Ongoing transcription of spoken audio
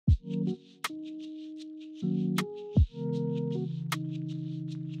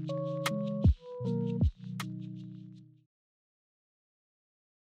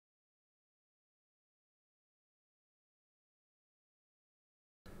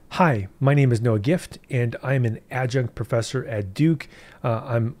Hi, my name is Noah Gift, and I'm an adjunct professor at Duke.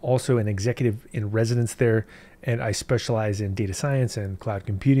 I'm also an executive in residence there, and I specialize in data science and cloud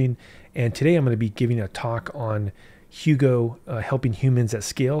computing. And today I'm going to be giving a talk on Hugo helping humans at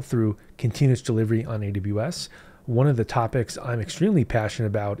scale through continuous delivery on AWS. One of the topics I'm extremely passionate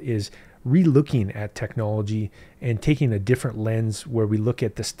about is relooking at technology and taking a different lens where we look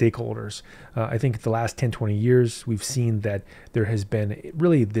at the stakeholders. I think the last 10, 20 years, we've seen that there has been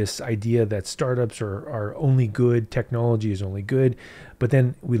really this idea that startups are only good, technology is only good, but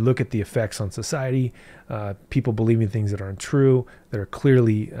then we look at the effects on society, people believing things that aren't true, that are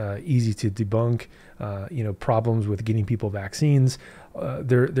clearly easy to debunk, problems with getting people vaccines.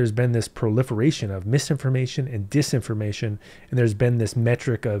 There's been this proliferation of misinformation and disinformation, and there's been this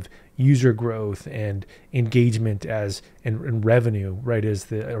metric of user growth and engagement and revenue, right,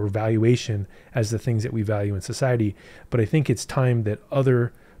 or valuation as the things that we value in society. But I think it's time that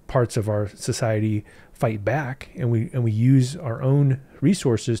other parts of our society fight back, and we use our own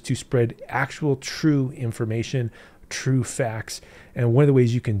resources to spread actual true information, true facts. And one of the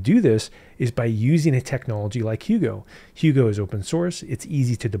ways you can do this is by using a technology like Hugo. Hugo is open source. It's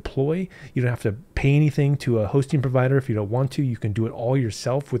easy to deploy. You don't have to pay anything to a hosting provider if you don't want to. You can do it all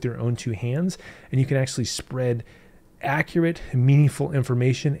yourself with your own two hands, and you can actually spread accurate, meaningful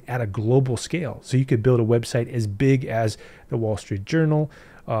information at a global scale. So you could build a website as big as the Wall Street Journal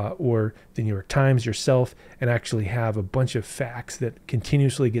or the New York Times yourself, and actually have a bunch of facts that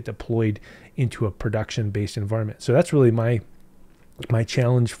continuously get deployed into a production-based environment. So that's really my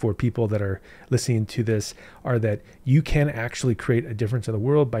challenge for people that are listening to this, are that you can actually create a difference in the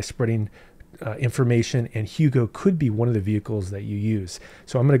world by spreading information, and Hugo could be one of the vehicles that you use.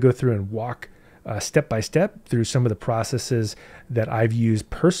 So I'm going to go through and walk step by step through some of the processes that I've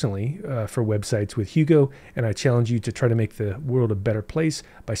used personally for websites with Hugo, and I challenge you to try to make the world a better place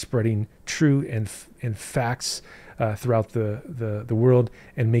by spreading true and facts throughout the world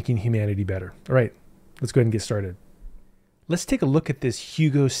and making humanity better. All right, let's go ahead and get started. Let's take a look at this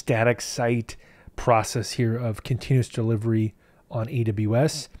Hugo static site process here of continuous delivery on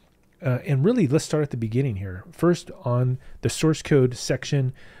AWS. And really, let's start at the beginning here. First, on the source code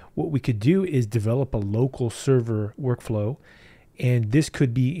section, what we could do is develop a local server workflow. And this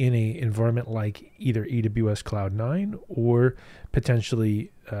could be in an environment like either AWS Cloud9 or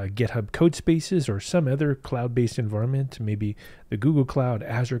potentially GitHub Codespaces or some other cloud-based environment, maybe the Google Cloud,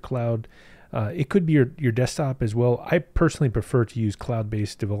 Azure Cloud. It could be your desktop as well. I personally prefer to use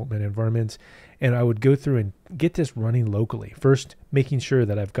cloud-based development environments, and I would go through and get this running locally. First, making sure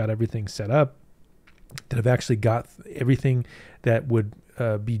that I've got everything set up, that I've actually got everything that would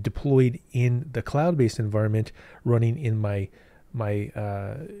be deployed in the cloud-based environment running in my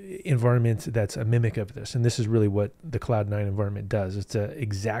environment that's a mimic of this. And this is really what the Cloud9 environment does. It's an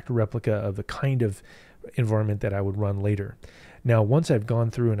exact replica of the kind of environment that I would run later. Now, once I've gone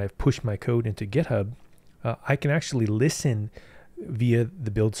through and I've pushed my code into GitHub, I can actually listen via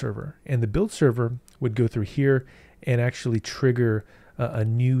the build server. And the build server would go through here and actually trigger a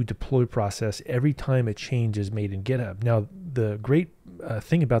new deploy process every time a change is made in GitHub. Now, the great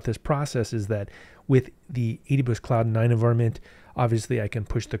thing about this process is that with the AWS Cloud9 environment, obviously I can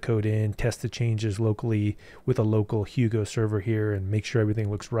push the code in, test the changes locally with a local Hugo server here and make sure everything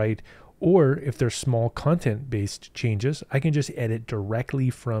looks right. Or if there's small content-based changes, I can just edit directly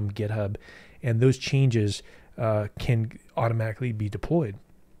from GitHub, and those changes can automatically be deployed.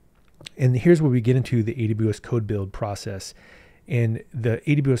 And here's where we get into the AWS code build process. And the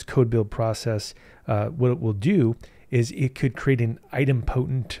AWS code build process, what it will do is it could create an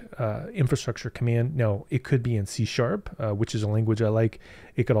idempotent infrastructure command. Now, it could be in C#, which is a language I like.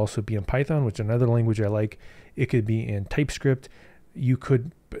 It could also be in Python, which is another language I like. It could be in TypeScript. You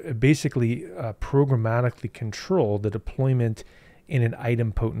could basically programmatically control the deployment in an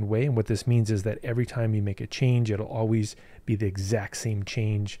idempotent way. And what this means is that every time you make a change, it'll always be the exact same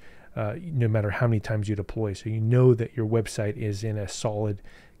change, no matter how many times you deploy. So you know that your website is in a solid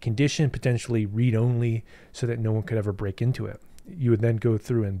condition, potentially read-only, so that no one could ever break into it. You would then go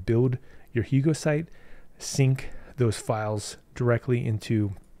through and build your Hugo site, sync those files directly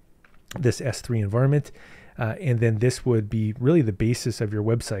into this S3 environment, and then this would be really the basis of your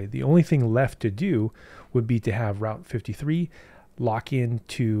website. The only thing left to do would be to have Route 53 lock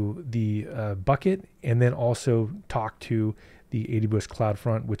into the bucket, and then also talk to the AWS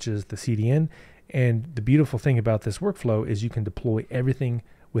CloudFront, which is the CDN. And the beautiful thing about this workflow is you can deploy everything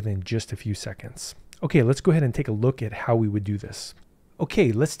within just a few seconds. Okay, let's go ahead and take a look at how we would do this.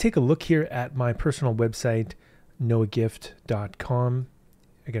 Okay, let's take a look here at my personal website, noahgift.com.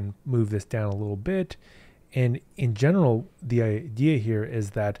 I can move this down a little bit, And in general, the idea here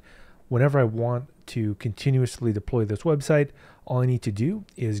is that whenever I want to continuously deploy this website, all I need to do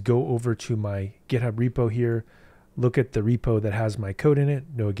is go over to my GitHub repo here, look at the repo that has my code in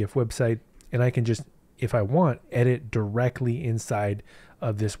it, NoahGIF website, and I can just, if I want, edit directly inside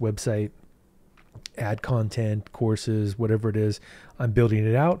of this website, add content, courses, whatever it is. I'm building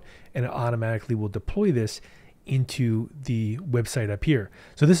it out, and it automatically will deploy this into the website up here.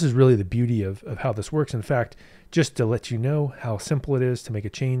 So this is really the beauty of how this works. In fact, just to let you know how simple it is to make a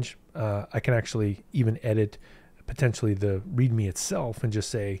change, I can actually even edit potentially the README itself and just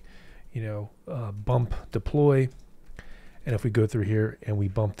say, bump deploy. And if we go through here and we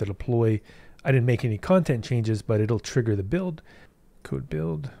bump the deploy, I didn't make any content changes, but it'll trigger the build, code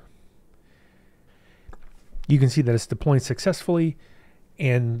build. You can see that it's deploying successfully,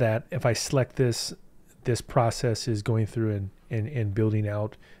 and that if I select this process is going through and building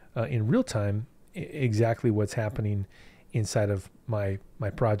out in real time exactly what's happening inside of my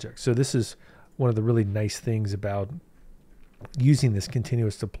project. So this is one of the really nice things about using this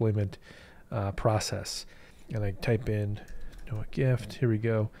continuous deployment process. And I type in NoahGIF, here we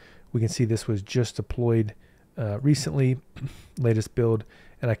go. We can see this was just deployed recently, latest build,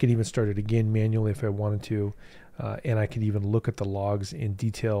 and I could even start it again manually if I wanted to, and I could even look at the logs in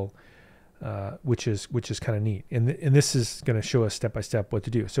detail, which is kind of neat. And this is going to show us step by step what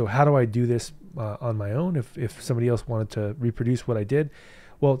to do. So how do I do this on my own if somebody else wanted to reproduce what I did?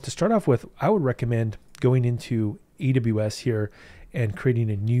 Well, to start off with, I would recommend going into AWS here and creating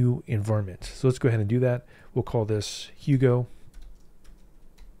a new environment. So let's go ahead and do that. We'll call this Hugo.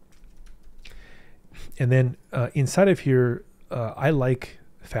 And then inside of here, I like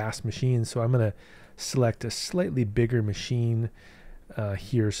fast machines, so I'm going to select a slightly bigger machine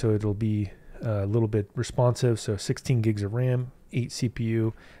here, so it'll be a little bit responsive. So 16 gigs of RAM, 8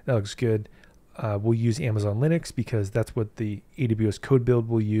 CPU, that looks good. We'll use Amazon Linux because that's what the AWS code build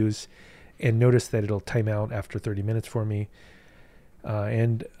will use. And notice that it'll time out after 30 minutes for me.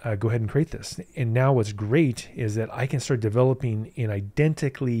 And go ahead and create this. And now what's great is that I can start developing in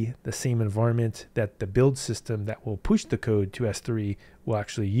identically the same environment that the build system that will push the code to S3 will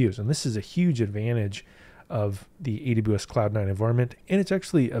actually use. And this is a huge advantage of the AWS Cloud9 environment, and it's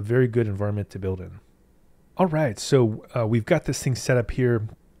actually a very good environment to build in. All right, so we've got this thing set up here,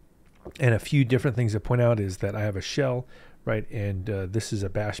 and a few different things to point out is that I have a shell, right? And this is a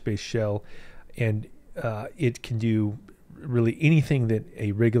bash-based shell, and it can do really anything that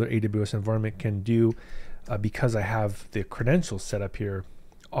a regular AWS environment can do because I have the credentials set up here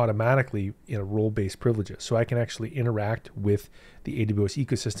automatically in a role-based privileges. So I can actually interact with the AWS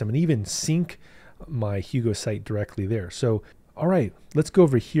ecosystem and even sync my Hugo site directly there. So, all right, let's go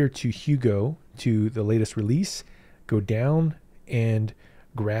over here to Hugo, to the latest release, go down and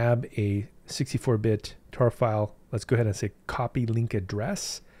grab a 64-bit tar file. Let's go ahead and say copy link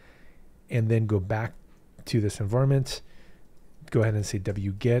address, and then go back to this environment. Go ahead and say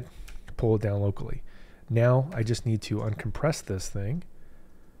wget, pull it down locally. Now I just need to uncompress this thing.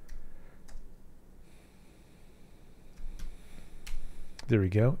 There we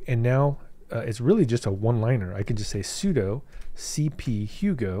go. And now it's really just a one-liner. I can just say sudo cp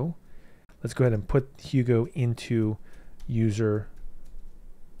Hugo. Let's go ahead and put Hugo into user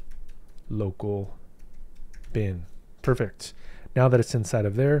local bin. Perfect. Now that it's inside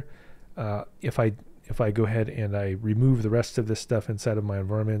of there, if I go ahead and I remove the rest of this stuff inside of my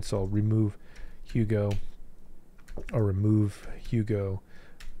environment, so I'll remove Hugo, or remove Hugo,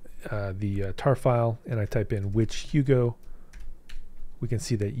 the tar file, and I type in which Hugo, we can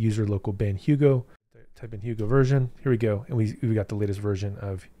see that user local bin Hugo, type in Hugo version, here we go, and we got the latest version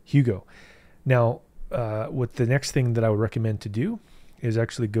of Hugo. Now, what the next thing that I would recommend to do is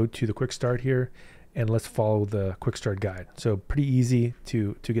actually go to the quick start here, and let's follow the quick start guide. So pretty easy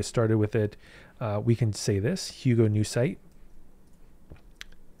to get started with it. We can say this, Hugo new site.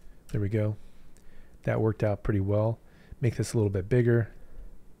 There we go. That worked out pretty well. Make this a little bit bigger.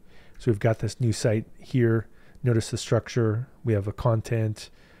 So we've got this new site here. Notice the structure. We have the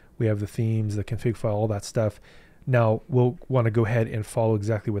content. We have the themes, the config file, all that stuff. Now we'll want to go ahead and follow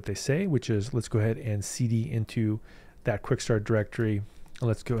exactly what they say, which is let's go ahead and cd into that quick start directory. And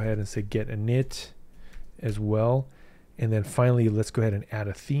let's go ahead and say get init as well. And then finally, let's go ahead and add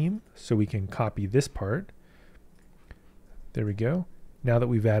a theme so we can copy this part. There we go. Now that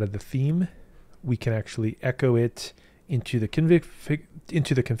we've added the theme, we can actually echo it into the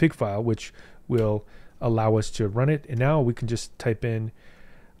config file, which will allow us to run it. And now we can just type in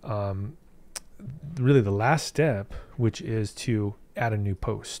really the last step, which is to add a new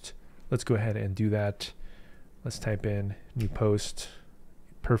post. Let's go ahead and do that. Let's type in new post.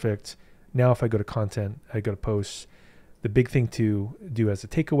 Perfect. Now if I go to content, I go to posts, the big thing to do as a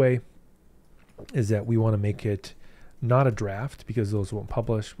takeaway is that we want to make it not a draft because those won't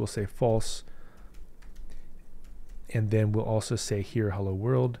publish. We'll say false. And then we'll also say here, hello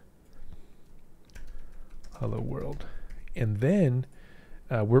world. Hello world. And then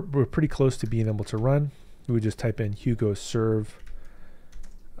we're pretty close to being able to run. We would just type in Hugo serve,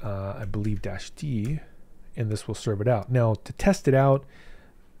 I believe -D, and this will serve it out. Now to test it out,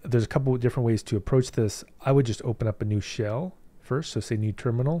 there's a couple of different ways to approach this. I would just open up a new shell first, so say new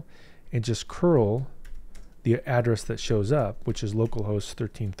terminal, and just curl the address that shows up, which is localhost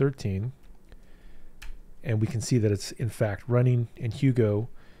 1313, and we can see that it's in fact running, and Hugo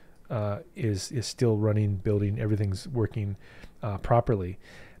is still running, building, everything's working properly.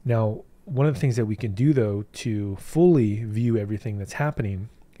 Now, one of the things that we can do though to fully view everything that's happening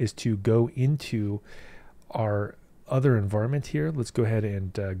is to go into our other environment here. Let's go ahead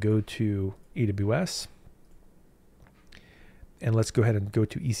and go to AWS, and let's go ahead and go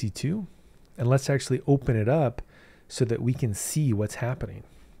to EC2, and let's actually open it up so that we can see what's happening.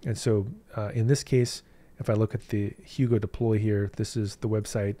 And so in this case, if I look at the Hugo deploy here, this is the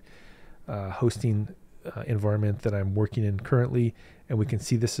website hosting environment that I'm working in currently, and we can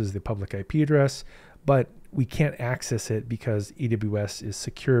see this is the public IP address, but we can't access it because AWS is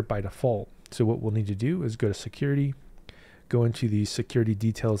secure by default. So what we'll need to do is go to security, go into the security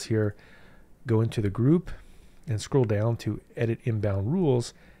details here, go into the group, and scroll down to edit inbound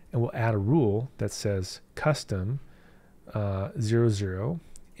rules, and we'll add a rule that says custom 00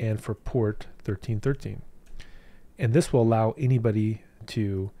 and for port 1313. And this will allow anybody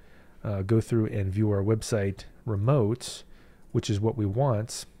to go through and view our website remote, which is what we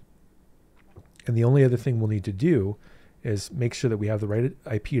want. And the only other thing we'll need to do is make sure that we have the right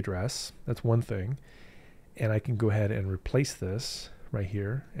IP address. That's one thing. And I can go ahead and replace this right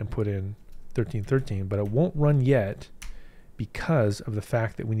here and put in 1313, but it won't run yet because of the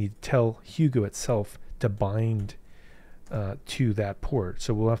fact that we need to tell Hugo itself to bind to that port.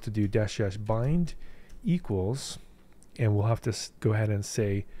 So we'll have to do -- bind equals, and we'll have to go ahead and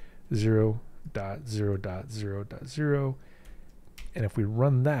say 0.0.0.0. And if we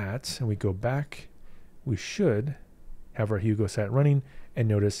run that and we go back, we should have our Hugo site running. And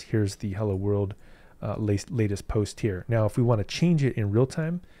notice here's the hello world latest post here. Now, if we want to change it in real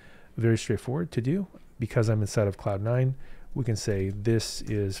time, very straightforward to do. Because I'm inside of Cloud9, we can say this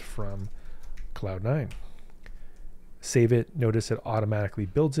is from Cloud9. Save it. Notice it automatically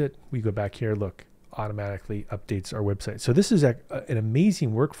builds it. We go back here, look, automatically updates our website. So this is an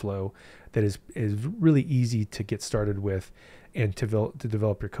amazing workflow that is really easy to get started with and to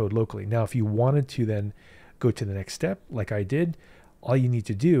develop your code locally. Now, if you wanted to then go to the next step, like I did, all you need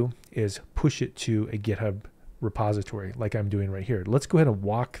to do is push it to a GitHub repository like I'm doing right here. Let's go ahead and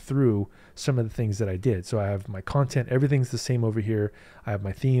walk through some of the things that I did. So I have my content, everything's the same over here. I have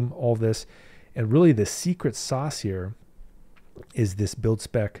my theme, all this. And really the secret sauce here is this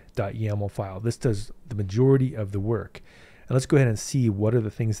buildspec.yaml file. This does the majority of the work. And let's go ahead and see what are the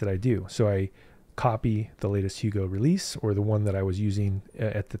things that I do. So I copy the latest Hugo release, or the one that I was using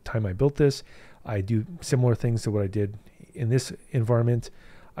at the time I built this. I do similar things to what I did in this environment.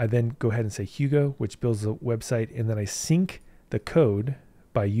 I then go ahead and say Hugo, which builds the website, and then I sync the code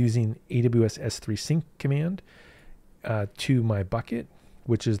by using AWS S3 sync command to my bucket,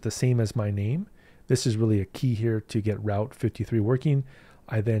 which is the same as my name. This is really a key here to get Route 53 working.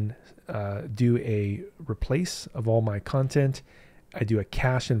 I then do a replace of all my content. I do a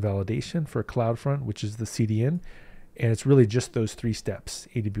cache invalidation for CloudFront, which is the CDN. And it's really just those three steps,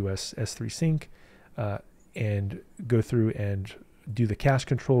 AWS S3 sync, and go through and do the cache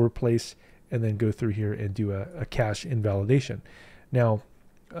control replace, and then go through here and do a cache invalidation. Now,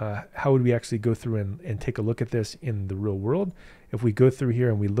 how would we actually go through and take a look at this in the real world? If we go through here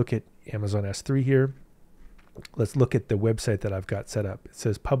and we look at Amazon S3 here, let's look at the website that I've got set up. It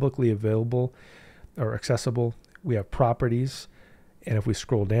says publicly available or accessible. We have properties. And if we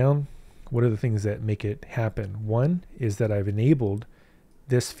scroll down, what are the things that make it happen? One is that I've enabled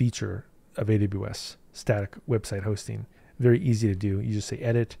this feature of AWS static website hosting. Very easy to do. You just say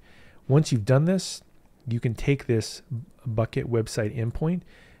edit. Once you've done this, you can take this bucket website endpoint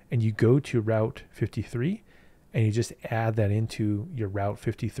and you go to Route 53 and you just add that into your Route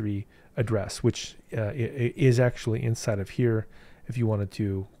 53 address, which is actually inside of here. If you wanted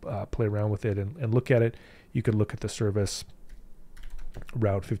to play around with it and look at it, you could look at the service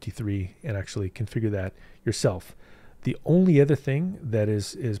Route 53 and actually configure that yourself. The only other thing that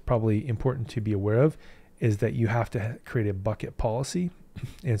is probably important to be aware of is that you have to create a bucket policy.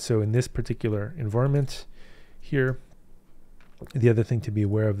 And so in this particular environment here, The other thing to be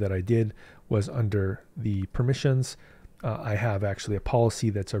aware of that I did was under the permissions, I have actually a policy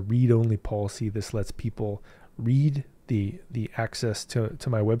that's a read-only policy. This lets people read the access to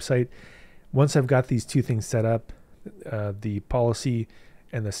my website. Once I've got these two things set up, the policy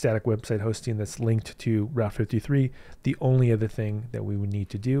and the static website hosting that's linked to Route 53, the only other thing that we would need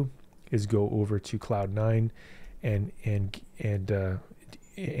to do is go over to Cloud9 and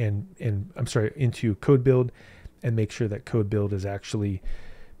I'm sorry, into code build, and make sure that code build is actually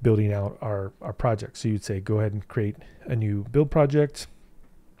building out our project. So you'd say, go ahead and create a new build project.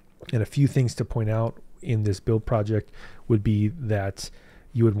 And a few things to point out in this build project would be that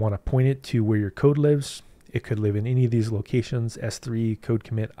you would want to point it to where your code lives. It could live in any of these locations, S3, code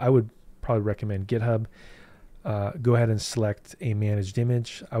commit. I would probably recommend GitHub. Go ahead and select a managed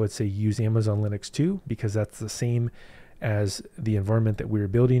image. I would say use Amazon Linux 2 because that's the same as the environment that we were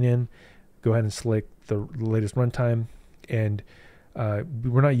building in. Go ahead and select the latest runtime. And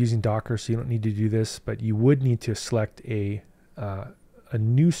we're not using Docker, so you don't need to do this, but you would need to select a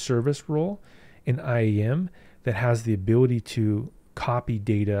new service role in IAM that has the ability to copy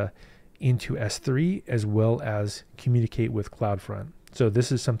data into S3 as well as communicate with CloudFront. So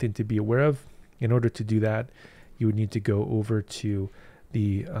this is something to be aware of. In order to do that, you would need to go over to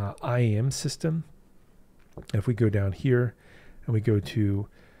the IAM system. If we go down here and we go to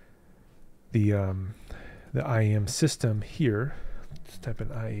the IAM system here, let's type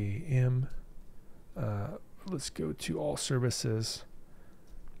in IAM. Let's go to all services.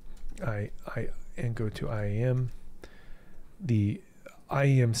 And go to IAM. The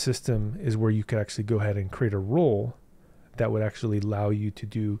IAM system is where you could actually go ahead and create a role that would actually allow you to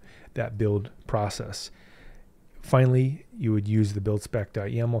do that build process. Finally, you would use the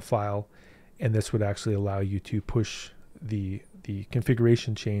buildspec.yaml file, and this would actually allow you to push the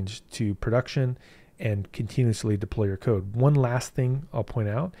configuration change to production and continuously deploy your code. One last thing I'll point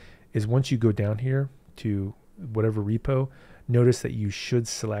out is once you go down here to whatever repo, notice that you should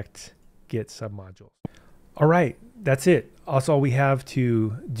select Git submodules. All right, that's it. That's all we have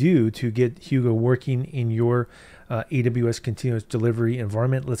to do to get Hugo working in your AWS continuous delivery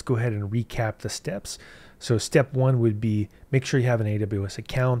environment. Let's go ahead and recap the steps. So step one would be make sure you have an AWS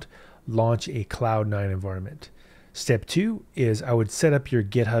account, launch a Cloud9 environment. Step two is I would set up your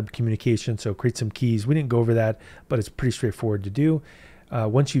GitHub communication, so create some keys. We didn't go over that, but it's pretty straightforward to do.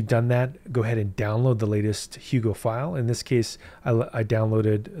 Once you've done that, go ahead and download the latest Hugo file. In this case, I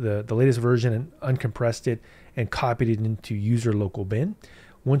downloaded the latest version and uncompressed it and copied it into user local bin.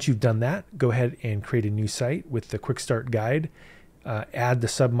 Once you've done that, go ahead and create a new site with the quick start guide. Add the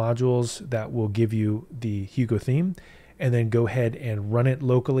submodules that will give you the Hugo theme, and then go ahead and run it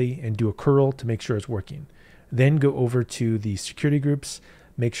locally and do a curl to make sure it's working. Then go over to the security groups,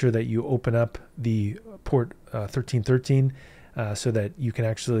 make sure that you open up the port 1313 so that you can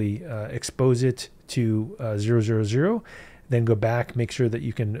actually expose it to 000. Then go back, make sure that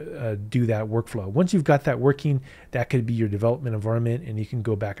you can do that workflow. Once you've got that working, that could be your development environment, and you can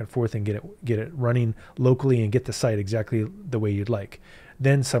go back and forth and get it running locally and get the site exactly the way you'd like.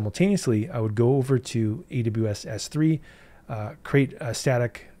 Then simultaneously, I would go over to AWS S3, create a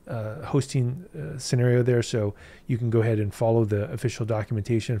static hosting scenario there, so you can go ahead and follow the official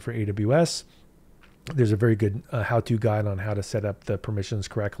documentation for AWS. There's a very good how-to guide on how to set up the permissions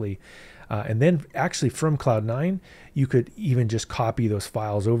correctly. And then actually from Cloud9, you could even just copy those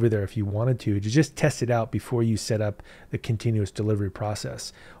files over there if you wanted to just test it out before you set up the continuous delivery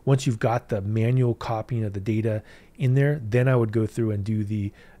process. Once you've got the manual copying of the data in there, then I would go through and do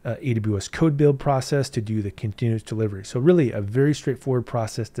the AWS code build process to do the continuous delivery. So really a very straightforward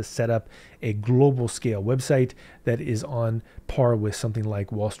process to set up a global scale website that is on par with something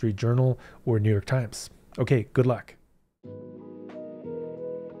like Wall Street Journal or New York Times. Okay, good luck.